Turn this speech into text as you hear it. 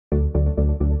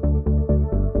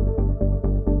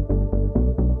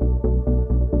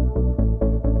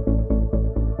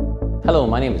Hello,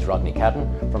 my name is Rodney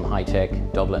Cadden from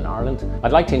Hytech, Dublin, Ireland.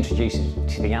 I'd like to introduce you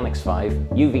to the Yanex 5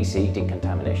 UVC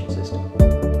decontamination system.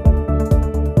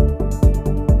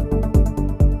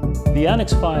 The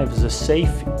Yanex 5 is a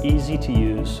safe, easy to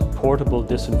use, portable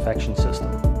disinfection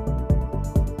system.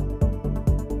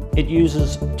 It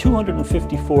uses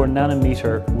 254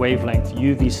 nanometer wavelength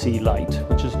UVC light,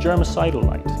 which is germicidal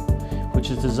light, which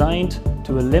is designed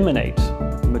to eliminate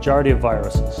the majority of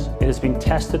viruses. It has been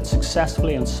tested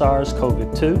successfully on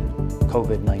SARS-CoV-2,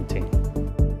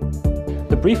 COVID-19.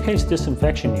 The briefcase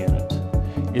disinfection unit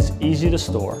is easy to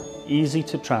store, easy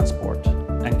to transport,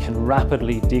 and can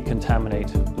rapidly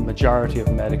decontaminate the majority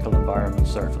of medical environment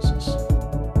surfaces.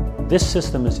 This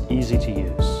system is easy to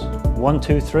use. 1,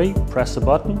 2, 3, press a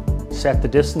button, set the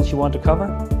distance you want to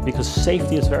cover, because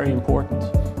safety is very important.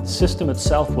 The system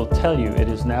itself will tell you it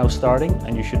is now starting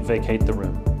and you should vacate the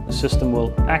room. The system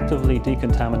will actively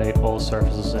decontaminate all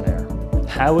surfaces and air.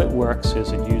 How it works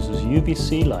is it uses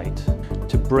UVC light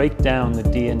to break down the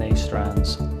DNA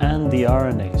strands and the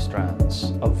RNA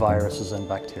strands of viruses and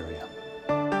bacteria.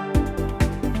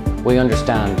 We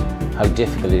understand how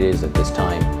difficult it is at this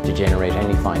time to generate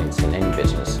any finance in any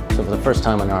business. So for the first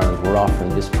time in Ireland, we're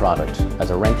offering this product as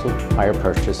a rental, hire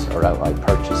purchase or outright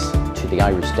purchase to the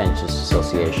Irish Dentists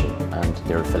Association and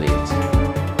their affiliates.